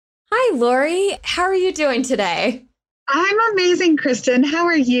Hi, Lori. How are you doing today? I'm amazing, Kristen. How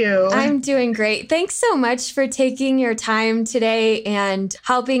are you? I'm doing great. Thanks so much for taking your time today and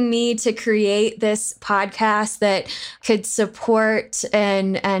helping me to create this podcast that could support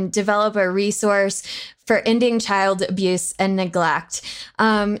and develop a resource for ending child abuse and neglect.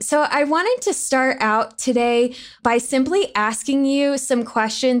 So I wanted to start out today by simply asking you some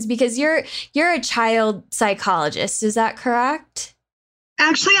questions because you're a child psychologist. Is that correct?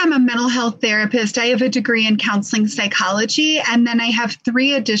 Actually, I'm a mental health therapist. I have a degree in counseling psychology, and then I have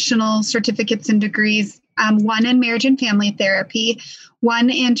three additional certificates and degrees, one in marriage and family therapy, one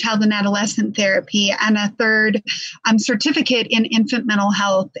in child and adolescent therapy, and a third certificate in infant mental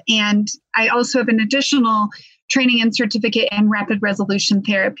health. And I also have an additional training and certificate in rapid resolution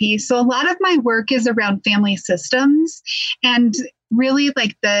therapy. So a lot of my work is around family systems and really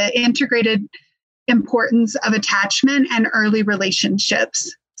like the integrated importance of attachment and early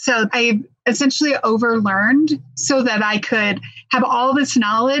relationships. So I essentially overlearned so that I could have all this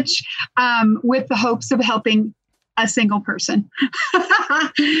knowledge with the hopes of helping a single person.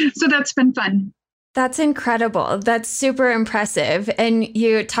 So that's been fun. That's incredible. That's super impressive. And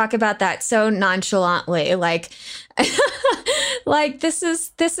you talk about that so nonchalantly, like like this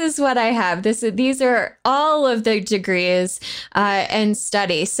is what I have. These are all of the degrees and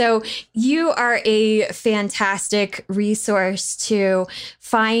study. So you are a fantastic resource to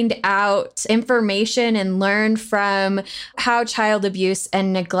find out information and learn from how child abuse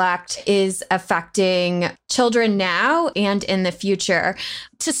and neglect is affecting children now and in the future.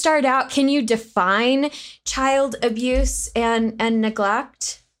 To start out, can you define child abuse and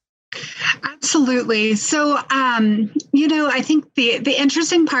neglect? Absolutely. So, I think the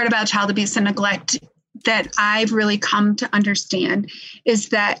interesting part about child abuse and neglect that I've really come to understand is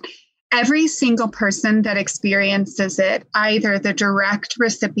that every single person that experiences it, either the direct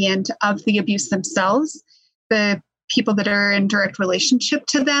recipient of the abuse themselves, the people that are in direct relationship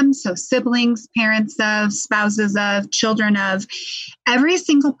to them, so siblings, parents of, spouses of, children of, every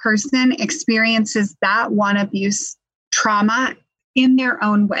single person experiences that one abuse trauma in their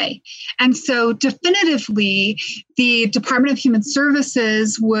own way. And so definitively, the Department of Human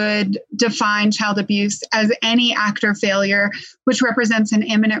Services would define child abuse as any act or failure which represents an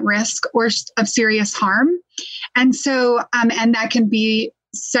imminent risk or of serious harm. And so, and that can be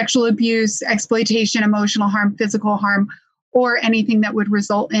sexual abuse, exploitation, emotional harm, physical harm, or anything that would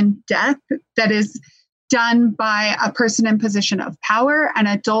result in death that is done by a person in position of power, an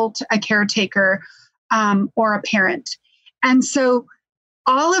adult, a caretaker, or a parent. And so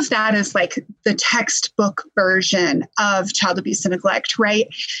all of that is like the textbook version of child abuse and neglect, right?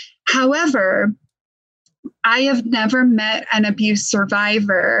 However, I have never met an abuse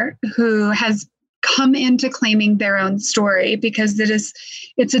survivor who has come into claiming their own story because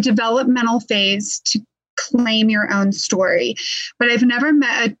it's a developmental phase to claim your own story. But I've never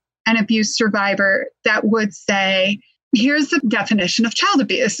met an abuse survivor that would say, here's the definition of child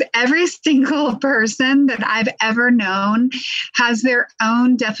abuse. Every single person that I've ever known has their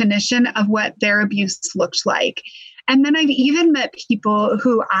own definition of what their abuse looked like. And then I've even met people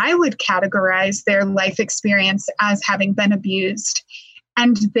who I would categorize their life experience as having been abused.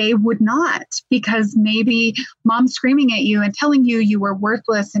 And they would not, because maybe mom screaming at you and telling you you were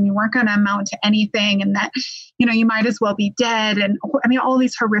worthless and you weren't going to amount to anything and that, you might as well be dead. And I mean, all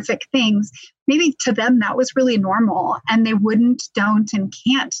these horrific things, maybe to them that was really normal and they wouldn't, don't, and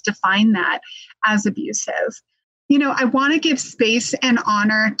can't define that as abusive. I want to give space and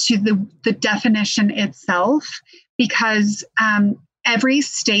honor to the definition itself because every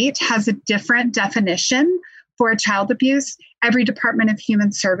state has a different definition for child abuse. Every Department of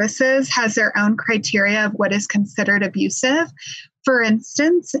Human Services has their own criteria of what is considered abusive. For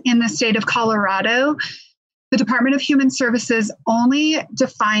instance, in the state of Colorado, the Department of Human Services only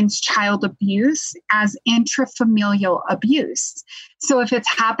defines child abuse as intrafamilial abuse. So if it's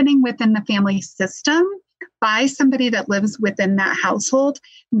happening within the family system by somebody that lives within that household,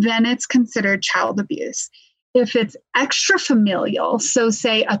 then it's considered child abuse. If it's extrafamilial, so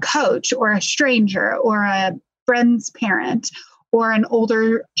say a coach or a stranger or a friend's parent or an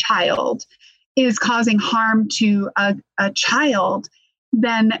older child is causing harm to a child,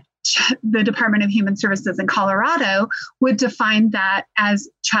 then the Department of Human Services in Colorado would define that as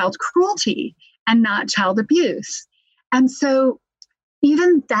child cruelty and not child abuse. And so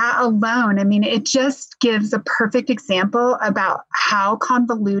even that alone, I mean, it just gives a perfect example about how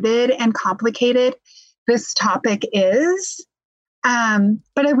convoluted and complicated this topic is.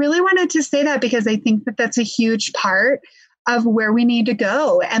 But I really wanted to say that because I think that that's a huge part of where we need to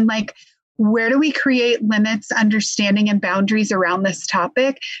go. And like, where do we create limits, understanding, and boundaries around this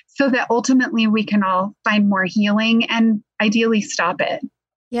topic so that ultimately we can all find more healing and ideally stop it?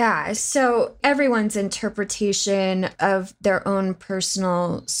 Yeah. So everyone's interpretation of their own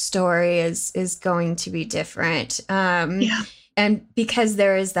personal story is going to be different. Yeah. And because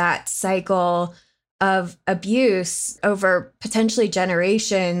there is that cycle of abuse over potentially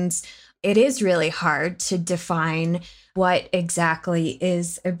generations, it is really hard to define what exactly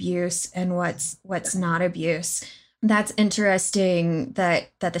is abuse and what's not abuse. That's interesting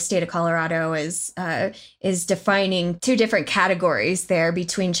that the state of Colorado is defining two different categories there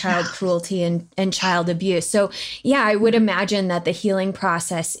between child cruelty and child abuse. So yeah, I would imagine that the healing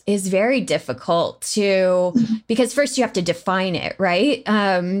process is very difficult to, because first you have to define it, right?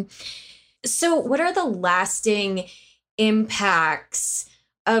 So what are the lasting impacts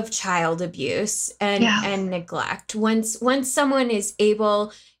of child abuse and neglect once someone is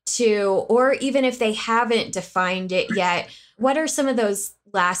able to, or even if they haven't defined it yet, what are some of those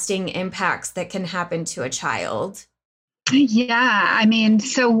lasting impacts that can happen to a child? Yeah, I mean,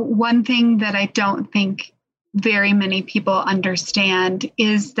 so one thing that I don't think very many people understand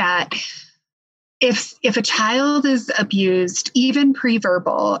is that if a child is abused, even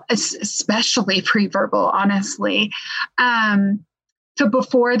pre-verbal, especially pre-verbal, honestly, so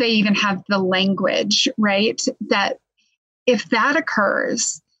before they even have the language, right, that if that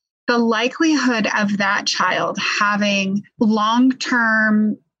occurs, the likelihood of that child having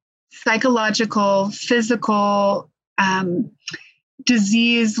long-term psychological, physical,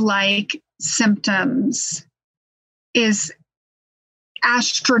 disease-like symptoms is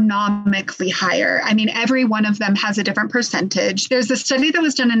astronomically higher. I mean, every one of them has a different percentage. There's a study that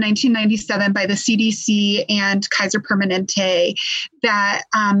was done in 1997 by the CDC and Kaiser Permanente that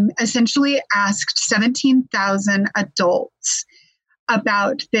essentially asked 17,000 adults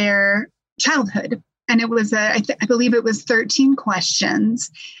about their childhood. And it was, I believe it was 13 questions.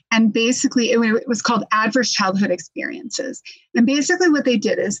 And basically it was called Adverse Childhood Experiences. And basically what they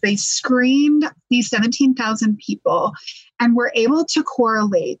did is they screened these 17,000 people and were able to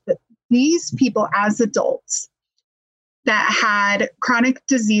correlate that these people as adults that had chronic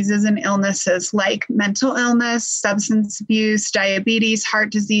diseases and illnesses like mental illness, substance abuse, diabetes,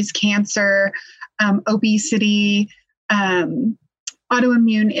 heart disease, cancer, obesity,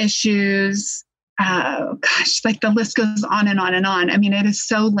 autoimmune issues, like the list goes on and on and on. I mean, it is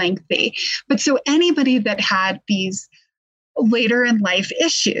so lengthy. But so anybody that had these later in life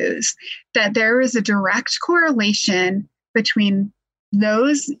issues, that there is a direct correlation between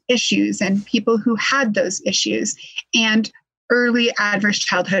those issues and people who had those issues and early adverse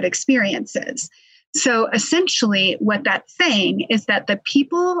childhood experiences. So essentially what that's saying is that the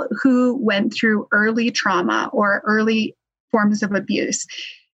people who went through early trauma or early forms of abuse,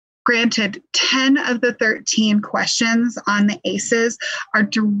 granted, 10 of the 13 questions on the ACEs are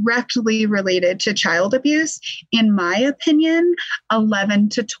directly related to child abuse. In my opinion, 11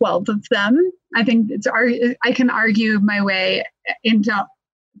 to 12 of them, I think I can argue my way into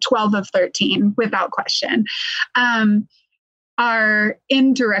 12 of 13 without question, are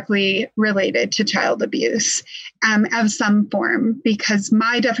indirectly related to child abuse of some form, because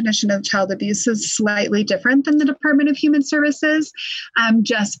my definition of child abuse is slightly different than the Department of Human Services,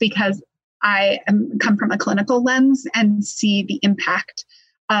 just because I come from a clinical lens and see the impact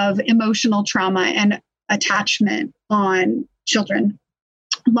of emotional trauma and attachment on children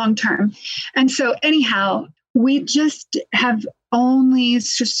long term. And so anyhow, we just have only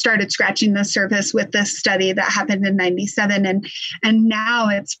started scratching the surface with this study that happened in 97. And now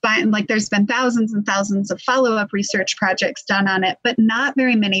it's fine. Like there's been thousands and thousands of follow-up research projects done on it, but not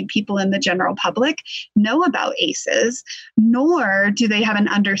very many people in the general public know about ACEs, nor do they have an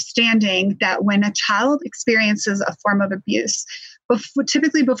understanding that when a child experiences a form of abuse,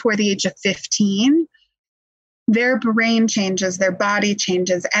 typically before the age of 15, their brain changes, their body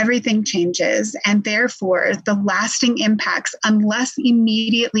changes, everything changes. And therefore, the lasting impacts, unless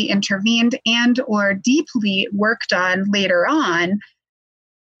immediately intervened and or deeply worked on later on,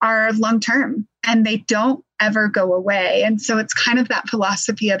 are long-term and they don't ever go away. And so it's kind of that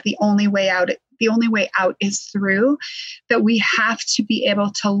philosophy of the only way out. The only way out is through, that we have to be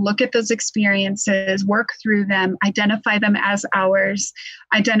able to look at those experiences, work through them, identify them as ours,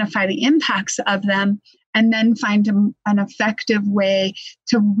 identify the impacts of them, and then find an effective way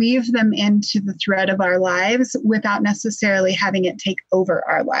to weave them into the thread of our lives without necessarily having it take over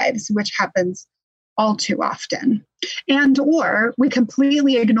our lives, which happens all too often. And or we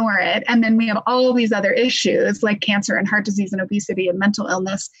completely ignore it, and then we have all these other issues like cancer and heart disease and obesity and mental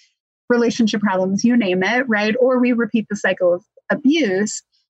illness, relationship problems, you name it, right? Or we repeat the cycle of abuse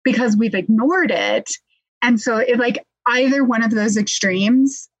because we've ignored it. And so it like either one of those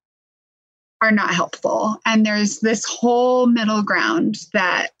extremes are not helpful. And there's this whole middle ground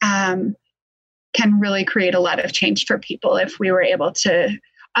that can really create a lot of change for people if we were able to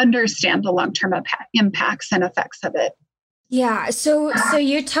understand the long-term impacts and effects of it. Yeah. So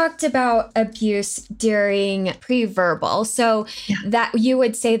you talked about abuse during pre-verbal. So that you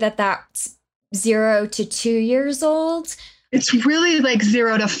would say that that's 0 to 2 years old? It's really like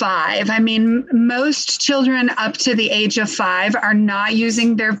 0 to 5. I mean, most children up to the age of 5 are not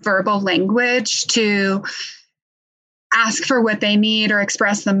using their verbal language to ask for what they need or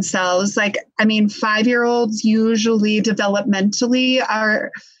express themselves. Like, I mean, 5-year-olds usually developmentally are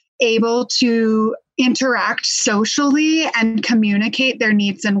able to interact socially and communicate their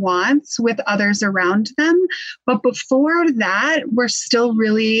needs and wants with others around them. But before that, we're still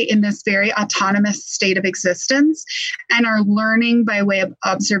really in this very autonomous state of existence and are learning by way of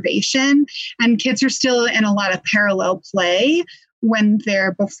observation. And kids are still in a lot of parallel play when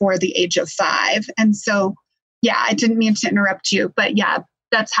they're before the age of 5. And so, yeah, I didn't mean to interrupt you, but yeah,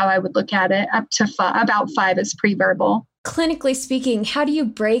 that's how I would look at it. Up to about 5 is pre-verbal. Clinically speaking, how do you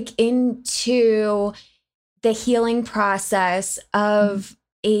break into the healing process of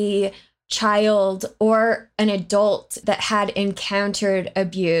a child or an adult that had encountered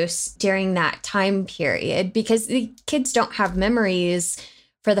abuse during that time period? Because the kids don't have memories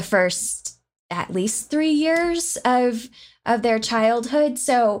for the first at least 3 years of their childhood.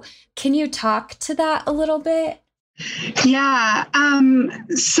 So can you talk to that a little bit? Yeah.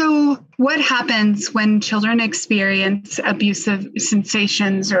 So what happens when children experience abusive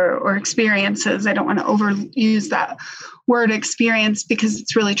sensations or experiences? I don't want to overuse that word experience because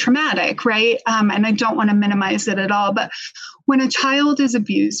it's really traumatic, right? And I don't want to minimize it at all. But when a child is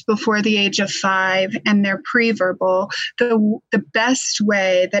abused before the age of 5 and they're pre-verbal, the best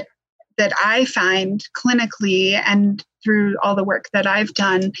way that I find clinically and through all the work that I've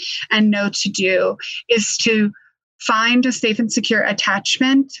done and know to do is to find a safe and secure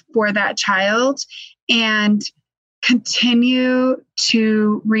attachment for that child and continue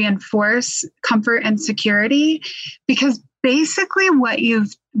to reinforce comfort and security. Because basically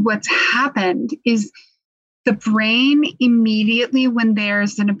what's happened is the brain immediately, when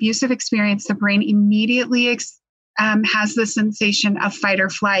there's an abusive experience, the brain immediately has the sensation of fight or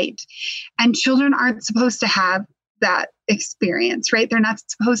flight. And children aren't supposed to have that experience, right? They're not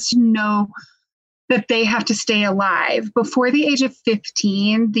supposed to know that they have to stay alive. Before the age of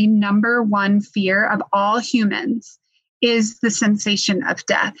 15, the number one fear of all humans is the sensation of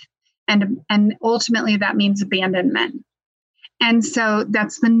death. And ultimately that means abandonment. And so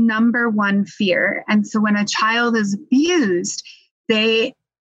that's the number one fear. And so when a child is abused, they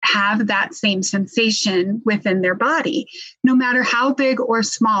have that same sensation within their body. No matter how big or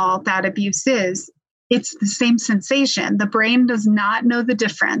small that abuse is, it's the same sensation. The brain does not know the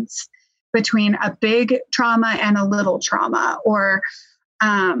difference between a big trauma and a little trauma, or,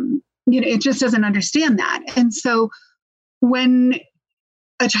 it just doesn't understand that. And so when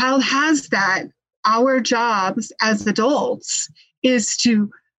a child has that, our jobs as adults is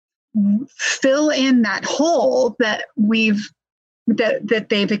to fill in that hole that that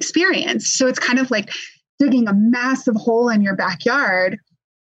they've experienced. So it's kind of like digging a massive hole in your backyard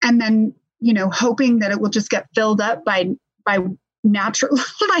and then, hoping that it will just get filled up by natural,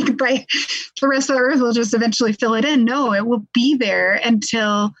 like by the rest of the earth will just eventually fill it in. No, it will be there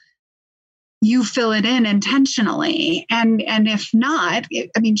until you fill it in intentionally. And if not,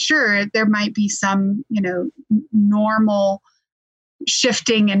 sure, there might be some, normal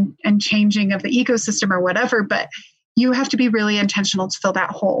shifting and changing of the ecosystem or whatever, but you have to be really intentional to fill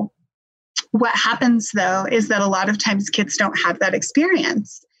that hole. What happens though, is that a lot of times kids don't have that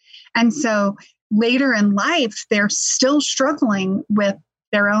experience. And so later in life, they're still struggling with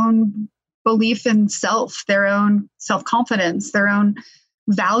their own belief in self, their own self-confidence, their own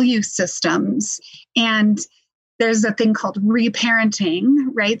value systems. And there's a thing called reparenting,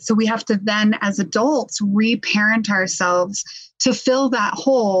 right? So we have to then, as adults, reparent ourselves to fill that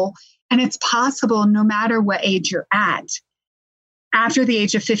hole. And it's possible no matter what age you're at. After the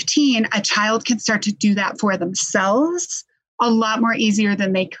age of 15, a child can start to do that for themselves a lot more easier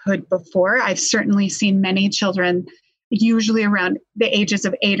than they could before. I've certainly seen many children, usually around the ages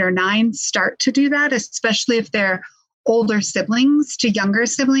of 8 or 9, start to do that, especially if they're older siblings to younger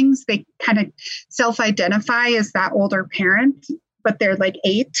siblings. They kind of self-identify as that older parent, but they're like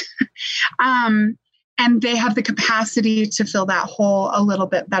 8. And they have the capacity to fill that hole a little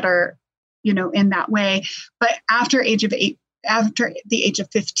bit better, in that way. But after the age of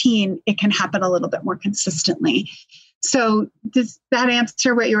 15, it can happen a little bit more consistently. So does that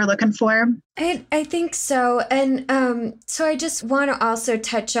answer what you were looking for? I think so. And so I just want to also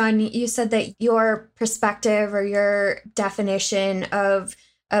touch on, you said that your perspective or your definition of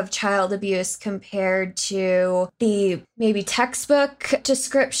child abuse compared to the maybe textbook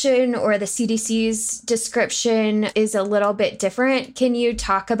description or the CDC's description is a little bit different. Can you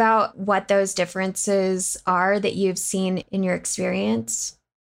talk about what those differences are that you've seen in your experience?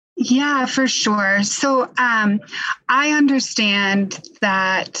 Yeah, for sure. So I understand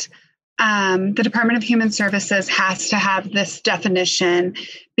that the Department of Human Services has to have this definition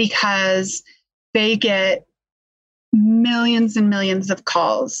because they get millions and millions of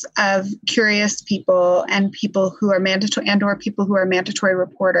calls of curious people and people who are mandatory or people who are mandatory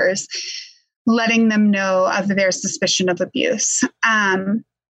reporters, letting them know of their suspicion of abuse. And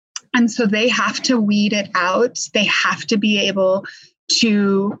so they have to weed it out. They have to be able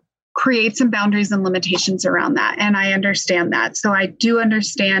to create some boundaries and limitations around that. And I understand that. So I do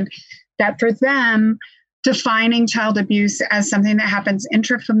understand that for them, defining child abuse as something that happens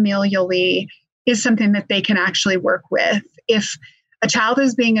intrafamilially is something that they can actually work with. If a child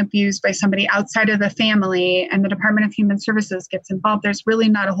is being abused by somebody outside of the family and the Department of Human Services gets involved, there's really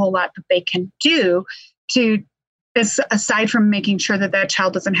not a whole lot that they can do to, aside from making sure that that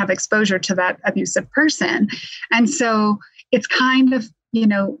child doesn't have exposure to that abusive person. And so it's kind of,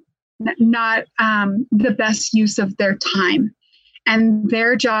 not the best use of their time. And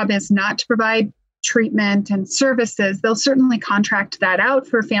their job is not to provide treatment and services. They'll certainly contract that out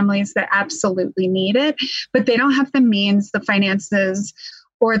for families that absolutely need it, but they don't have the means, the finances,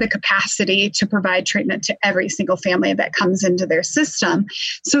 or the capacity to provide treatment to every single family that comes into their system.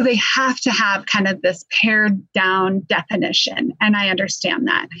 So they have to have kind of this pared down definition. And I understand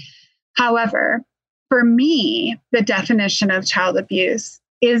that. However, for me, the definition of child abuse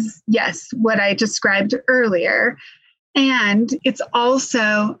is, yes, what I described earlier. And it's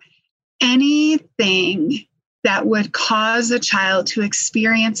also anything that would cause a child to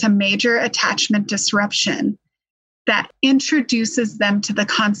experience a major attachment disruption that introduces them to the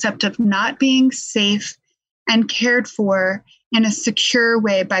concept of not being safe and cared for in a secure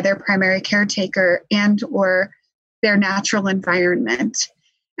way by their primary caretaker and or their natural environment.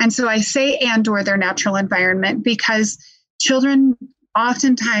 And so I say and or their natural environment because children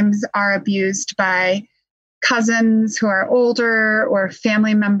oftentimes are abused by cousins who are older or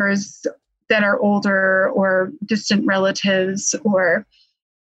family members that are older or distant relatives or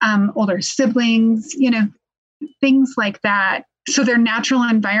older siblings, things like that. So their natural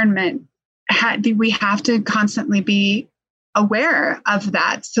environment, we have to constantly be aware of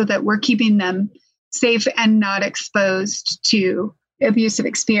that so that we're keeping them safe and not exposed to abusive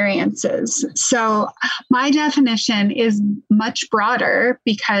experiences. So my definition is much broader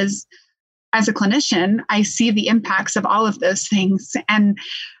because as a clinician, I see the impacts of all of those things and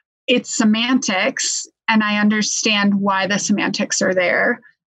it's semantics, and I understand why the semantics are there,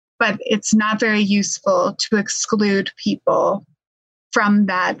 but it's not very useful to exclude people from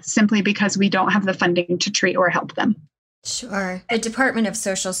that simply because we don't have the funding to treat or help them. Sure. The Department of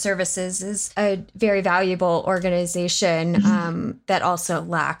Social Services is a very valuable organization that also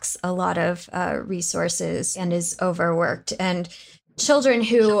lacks a lot of resources and is overworked. And children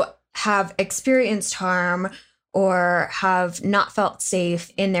who have experienced harm or have not felt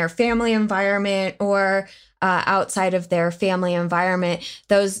safe in their family environment or outside of their family environment,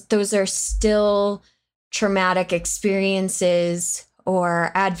 those are still traumatic experiences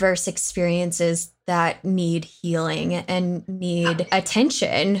or adverse experiences that need healing and need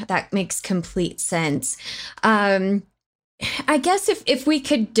attention. That makes complete sense. I guess if we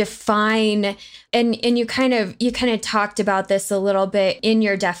could define, and you kind of talked about this a little bit in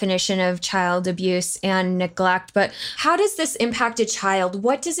your definition of child abuse and neglect, but how does this impact a child?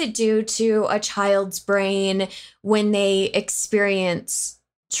 What does it do to a child's brain when they experience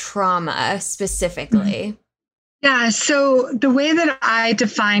trauma specifically? Yeah, so the way that I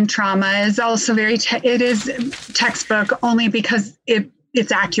define trauma is also it is textbook only because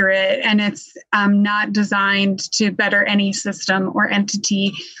it's accurate and it's not designed to better any system or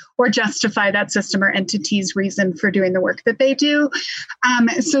entity or justify that system or entity's reason for doing the work that they do.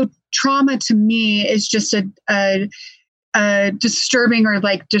 So trauma to me is just a disturbing or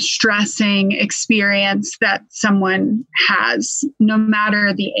like distressing experience that someone has, no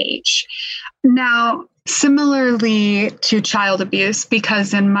matter the age. Now, similarly to child abuse,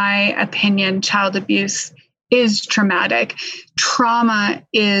 because in my opinion, child abuse is traumatic. Trauma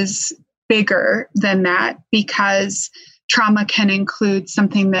is bigger than that because trauma can include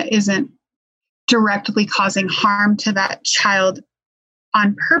something that isn't directly causing harm to that child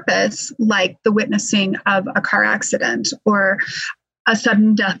on purpose, like the witnessing of a car accident or a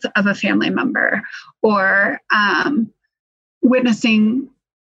sudden death of a family member, or witnessing,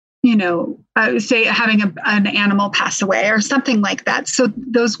 say having an animal pass away or something like that. So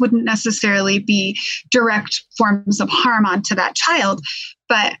those wouldn't necessarily be direct forms of harm onto that child.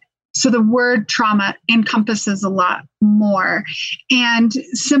 But so the word trauma encompasses a lot more. And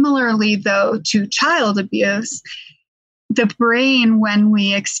similarly, though, to child abuse, the brain, when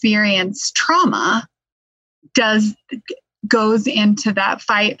we experience trauma, goes into that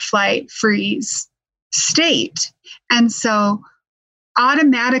fight, flight, freeze state. And so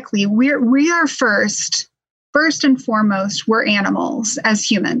automatically we are first and foremost, we're animals as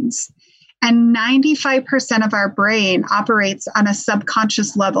humans. And 95% of our brain operates on a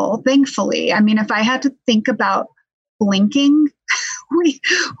subconscious level, thankfully. I mean, if I had to think about blinking,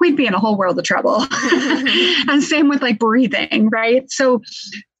 we'd be in a whole world of trouble. And same with like breathing, right? So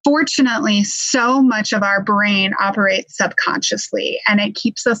fortunately, so much of our brain operates subconsciously, and it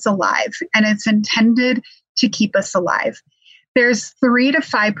keeps us alive, and it's intended to keep us alive. There's 3 to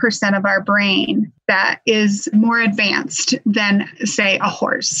 5% of our brain that is more advanced than, say, a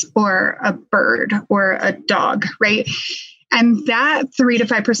horse or a bird or a dog, right? And that 3 to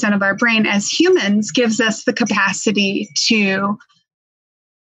 5% of our brain as humans gives us the capacity to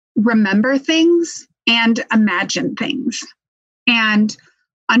remember things and imagine things. And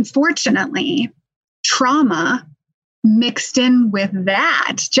unfortunately, trauma mixed in with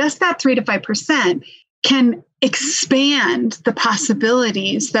that, just that 3 to 5%, can expand the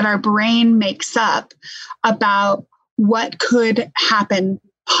possibilities that our brain makes up about what could happen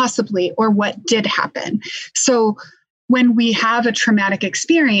possibly or what did happen. So when we have a traumatic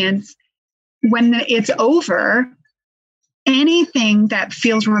experience, when it's over, anything that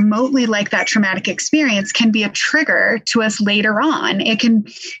feels remotely like that traumatic experience can be a trigger to us later on. It can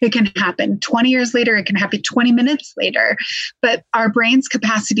happen 20 years later. It can happen 20 minutes later. But our brain's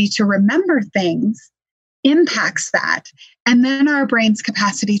capacity to remember things impacts that. And then our brain's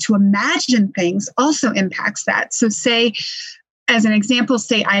capacity to imagine things also impacts that. So say, as an example,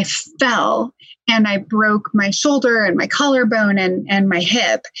 say I fell and I broke my shoulder and my collarbone and my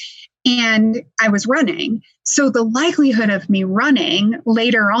hip, and I was running. So the likelihood of me running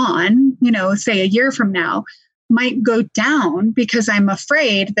later on, say a year from now, might go down because I'm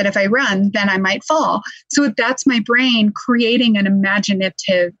afraid that if I run, then I might fall. So that's my brain creating an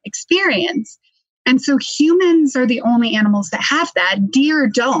imaginative experience. And so humans are the only animals that have that. Deer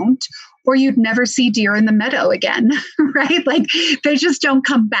don't, or you'd never see deer in the meadow again, right? Like they just don't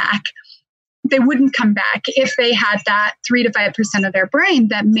come back. They wouldn't come back if they had that 3 to 5% of their brain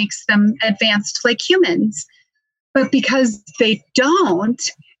that makes them advanced like humans. But because they don't,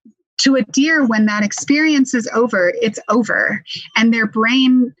 to a deer, when that experience is over, it's over. And their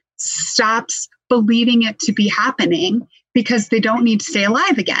brain stops believing it to be happening because they don't need to stay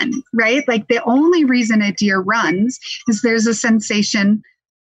alive again, right? Like the only reason a deer runs is there's a sensation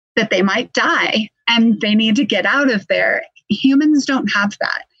that they might die and they need to get out of there. Humans don't have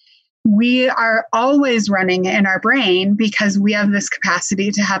that. We are always running in our brain because we have this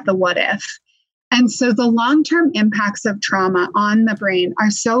capacity to have the what if. And so the long-term impacts of trauma on the brain are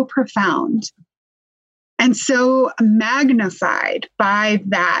so profound and so magnified by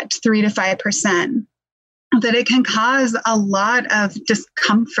that 3 to 5% that it can cause a lot of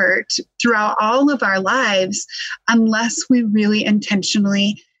discomfort throughout all of our lives unless we really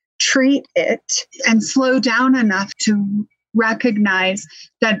intentionally treat it and slow down enough to recognize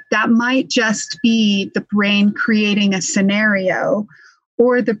that that might just be the brain creating a scenario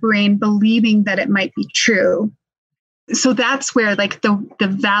or the brain believing that it might be true. So that's where like the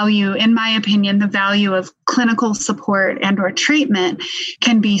value, in my opinion, the value of clinical support and or treatment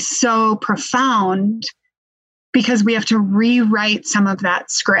can be so profound because we have to rewrite some of that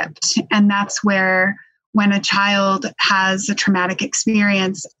script. And that's where when a child has a traumatic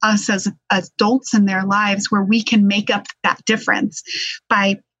experience, us as adults in their lives, where we can make up that difference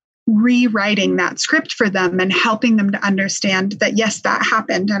by rewriting that script for them and helping them to understand that, yes, that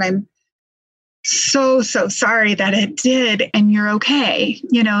happened. And I'm so sorry that it did. And you're okay.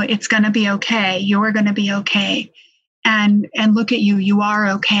 It's going to be okay. You're going to be okay. And look at you, you are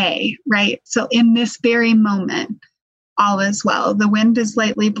okay, right? So in this very moment, all is well. The wind is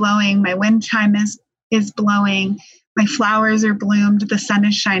lightly blowing. My wind chime is blowing. My flowers are bloomed. The sun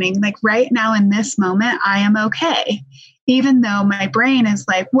is shining. Like right now in this moment, I am okay. Even though my brain is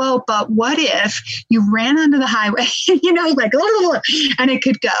like, well, but what if you ran onto the highway, like, and it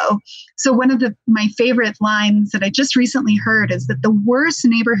could go. So one of my favorite lines that I just recently heard is that the worst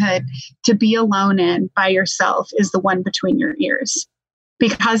neighborhood to be alone in by yourself is the one between your ears.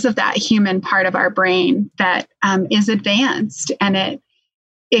 because of that human part of our brain that is advanced, and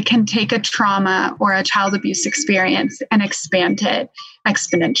it can take a trauma or a child abuse experience and expand it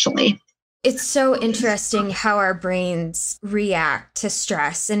exponentially. It's so interesting how our brains react to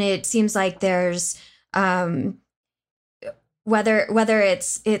stress. And it seems like there's whether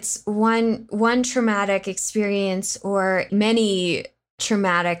it's one traumatic experience or many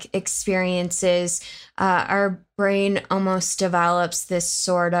traumatic experiences, our brain almost develops this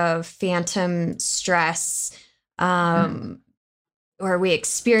sort of phantom stress, or we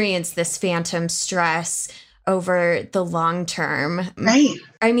experience this phantom stress over the long term. Right.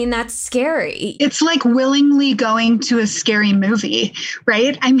 I mean, that's scary. It's like willingly going to a scary movie,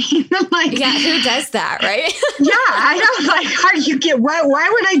 right? I mean, like, yeah, who does that, right? Yeah, I know. Like, how do you get, why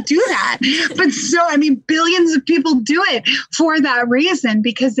would I do that? But so, I mean, billions of people do it for that reason,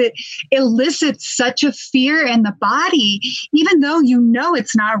 because it elicits such a fear in the body, even though you know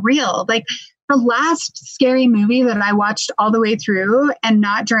it's not real. Like, the last scary movie that I watched all the way through and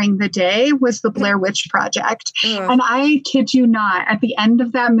not during the day was the Blair Witch Project. And I kid you not, at the end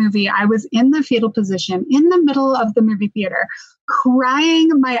of that movie, I was in the fetal position in the middle of the movie theater, crying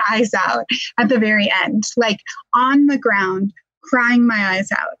my eyes out at the very end, like on the ground, crying my eyes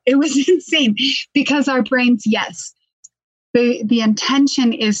out. It was insane because our brains, yes, the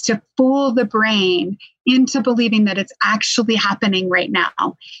intention is to fool the brain into believing that it's actually happening right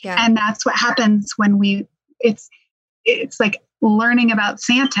now. Yeah. And that's what happens when it's like learning about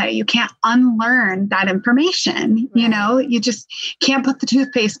Santa. You can't unlearn that information. Right. You know, you just can't put the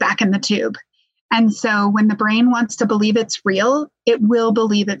toothpaste back in the tube. And so when the brain wants to believe it's real, it will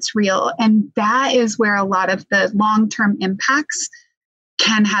believe it's real. And that is where a lot of the long-term impacts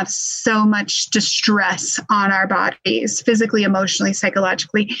can have so much distress on our bodies, physically, emotionally,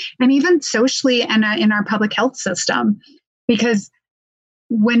 psychologically, and even socially and in our public health system. Because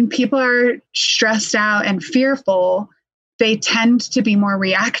when people are stressed out and fearful, they tend to be more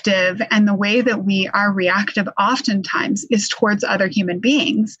reactive. And the way that we are reactive oftentimes is towards other human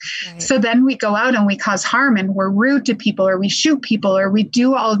beings. Right. So then we go out and we cause harm and we're rude to people, or we shoot people, or we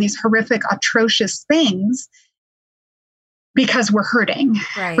do all these horrific, atrocious things because we're hurting,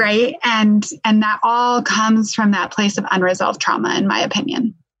 right? And that all comes from that place of unresolved trauma, in my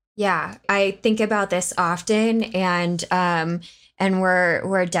opinion. Yeah, I think about this often, and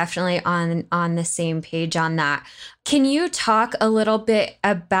we're definitely on the same page on that. Can you talk a little bit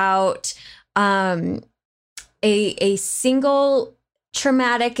about a single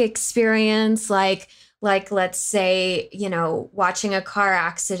traumatic experience, like let's say, you know, watching a car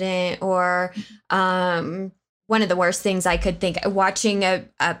accident, or one of the worst things I could think, watching a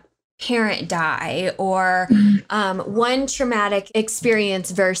parent die, or one traumatic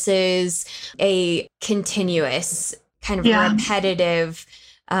experience versus a continuous kind of repetitive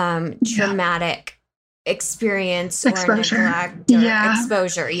traumatic experience, exposure. Or neglect or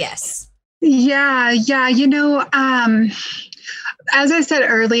exposure. Yes. Yeah. You know, as I said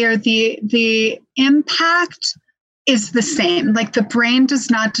earlier, the impact is the same. Like, the brain does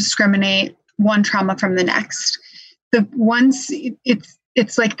not discriminate one trauma from the next.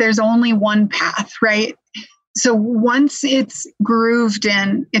 It's like there's only one path, right? So once it's grooved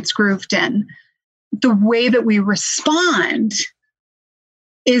in, it's grooved in. The way that we respond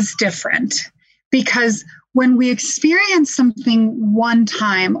is different, because when we experience something one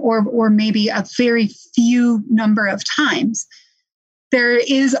time, or maybe a very few number of times, there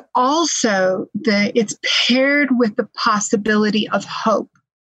is also it's paired with the possibility of hope.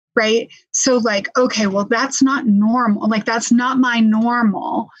 Right? So like, okay, well, that's not normal. Like, that's not my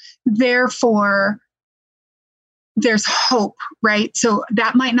normal. Therefore, there's hope, right? So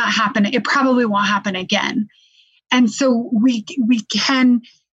that might not happen. It probably won't happen again. And so we can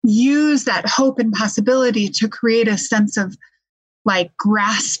use that hope and possibility to create a sense of like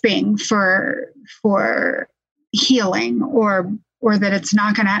grasping for healing, or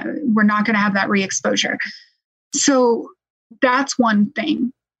that we're not gonna have that re-exposure. So that's one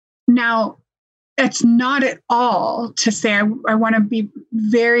thing. Now, it's not at all to say, I want to be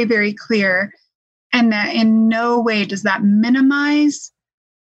very, very clear, and that in no way does that minimize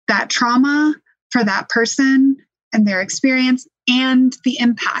that trauma for that person and their experience and the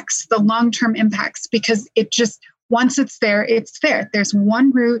impacts, the long-term impacts, because it just, once it's there, it's there. There's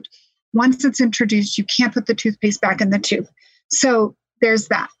one root. Once it's introduced, you can't put the toothpaste back in the tube. So there's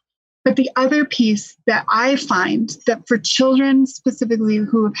that. But the other piece that I find, that for children specifically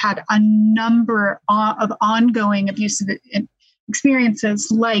who have had a number of ongoing abusive experiences,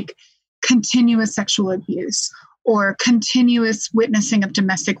 like continuous sexual abuse, or continuous witnessing of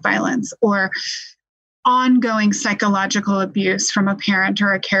domestic violence, or ongoing psychological abuse from a parent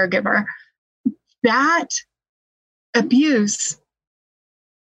or a caregiver, that abuse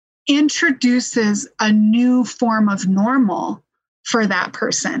introduces a new form of normal for that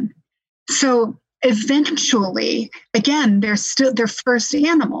person. So eventually, again, they're first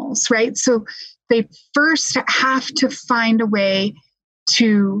animals, right? So they first have to find a way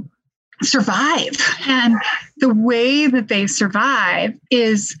to survive. And the way that they survive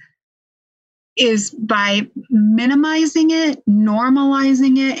is by minimizing it,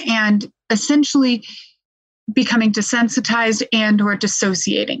 normalizing it, and essentially becoming desensitized and or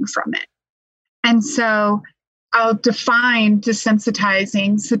dissociating from it. And so I'll define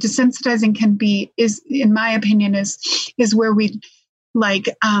desensitizing. So desensitizing is in my opinion, is where we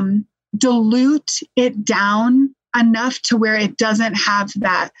dilute it down enough to where it doesn't have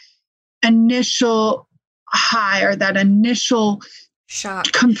that initial high or that initial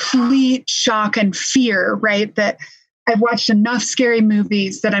complete shock and fear, right? That I've watched enough scary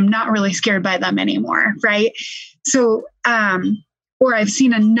movies that I'm not really scared by them anymore, right? So, or I've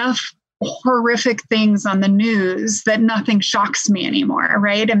seen enough horrific things on the news that nothing shocks me anymore,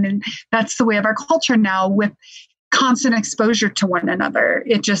 right? I mean, that's the way of our culture now with constant exposure to one another.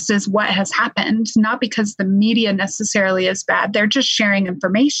 It just is what has happened, not because the media necessarily is bad. They're just sharing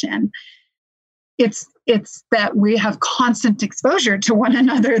information. It's that we have constant exposure to one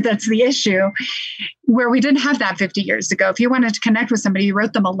another that's the issue, where we didn't have that 50 years ago. If you wanted to connect with somebody, you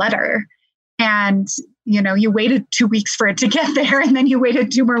wrote them a letter, and you waited 2 weeks for it to get there, and then you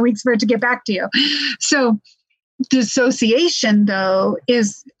waited 2 more weeks for it to get back to you. So dissociation, though,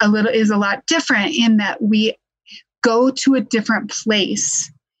 is a lot different in that we go to a different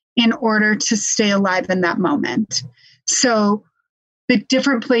place in order to stay alive in that moment. So the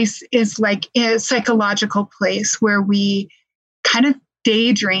different place is like a psychological place where we kind of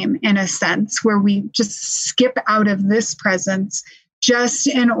daydream, in a sense, where we just skip out of this presence just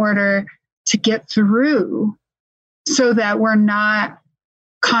in order to get through so that we're not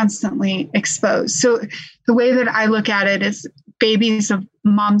constantly exposed. So the way that I look at it is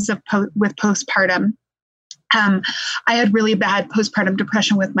moms with postpartum. I had really bad postpartum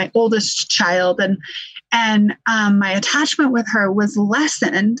depression with my oldest child, and my attachment with her was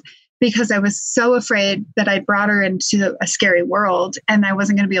lessened because I was so afraid that I brought her into a scary world and I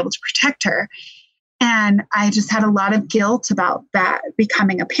wasn't going to be able to protect her. And I just had a lot of guilt about that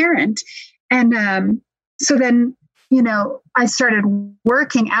becoming a parent. And so then, I started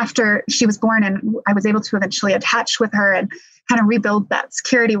working after she was born, and I was able to eventually attach with her and kind of rebuild that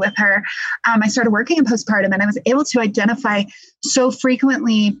security with her. I started working in postpartum, and I was able to identify so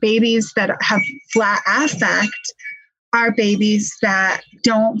frequently babies that have flat affect are babies that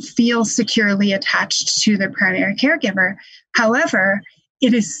don't feel securely attached to their primary caregiver. However,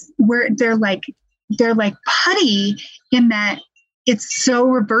 it is where they're like putty in that it's so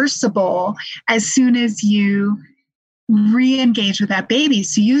reversible as soon as you re-engage with that baby.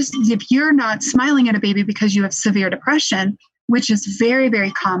 So if you're not smiling at a baby because you have severe depression, which is very,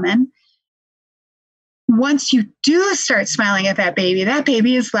 very common, once you do start smiling at that baby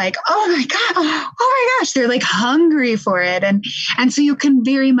is like, oh my gosh, they're like hungry for it. And so you can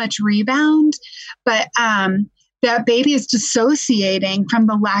very much rebound, but that baby is dissociating from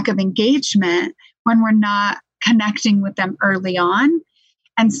the lack of engagement when we're not connecting with them early on.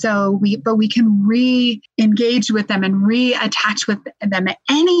 And so we can re-engage with them and reattach with them at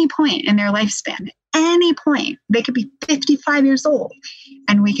any point in their lifespan. At any point, they could be 55 years old,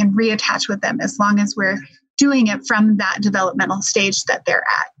 and we can reattach with them as long as we're doing it from that developmental stage that they're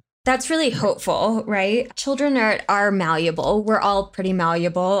at. That's really hopeful, right? Children are malleable. We're all pretty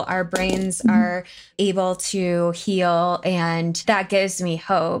malleable. Our brains are able to heal, and that gives me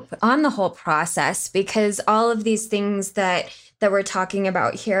hope on the whole process, because all of these things that we're talking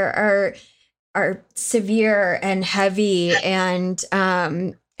about here are severe and heavy and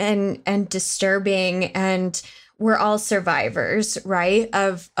disturbing, and we're all survivors, right?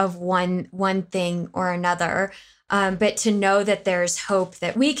 Of one thing or another. But to know that there's hope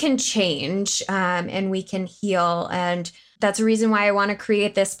that we can change and we can heal. And that's a reason why I want to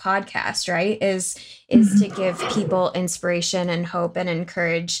create this podcast, right? Is to give people inspiration and hope and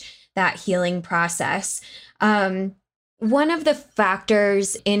encourage that healing process. One of the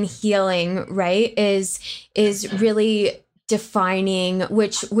factors in healing, right, is really defining,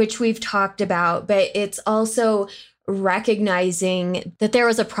 which we've talked about, but it's also recognizing that there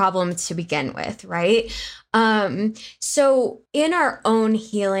was a problem to begin with, right? So in our own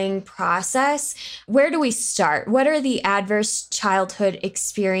healing process, where do we start? What are the adverse childhood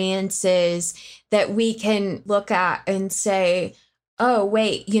experiences that we can look at and say, oh,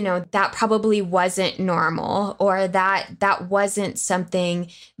 wait, that probably wasn't normal, or that wasn't something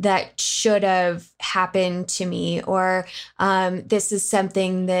that should have happened to me, or this is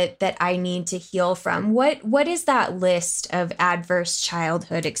something that I need to heal from. What is that list of adverse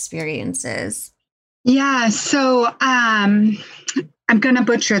childhood experiences? Yeah, so I'm going to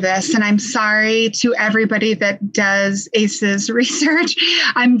butcher this, and I'm sorry to everybody that does ACEs research.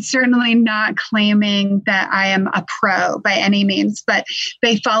 I'm certainly not claiming that I am a pro by any means, but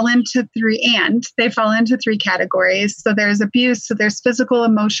they fall into three categories. So there's abuse, so there's physical,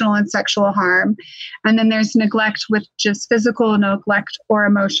 emotional, and sexual harm. And then there's neglect with just physical neglect or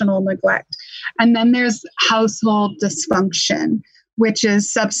emotional neglect. And then there's household dysfunction, which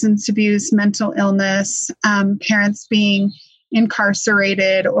is substance abuse, mental illness, parents being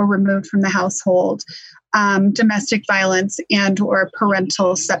incarcerated or removed from the household, domestic violence and or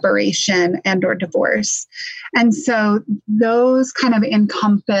parental separation and or divorce. And so those kind of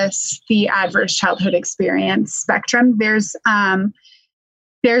encompass the adverse childhood experience spectrum. There's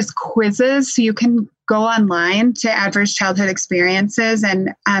quizzes, so you can go online to adverse childhood experiences,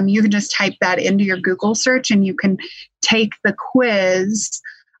 and you can just type that into your Google search and you can take the quiz.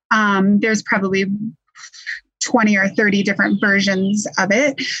 There's probably 20 or 30 different versions of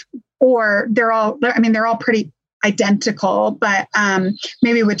it, or they're all pretty identical, but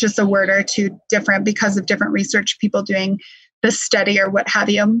maybe with just a word or two different because of different research people doing the study or what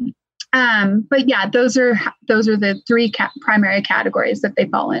have you. But yeah, those are the three primary categories that they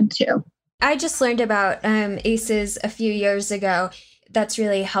fall into. I just learned about ACEs a few years ago. That's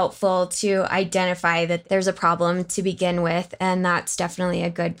really helpful to identify that there's a problem to begin with, and that's definitely a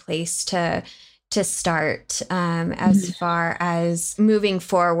good place to start as far as moving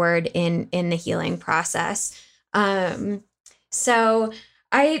forward in the healing process. So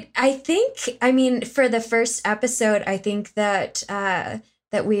I think, I mean, for the first episode, I think that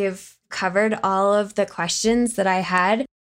that we've covered all of the questions that I had.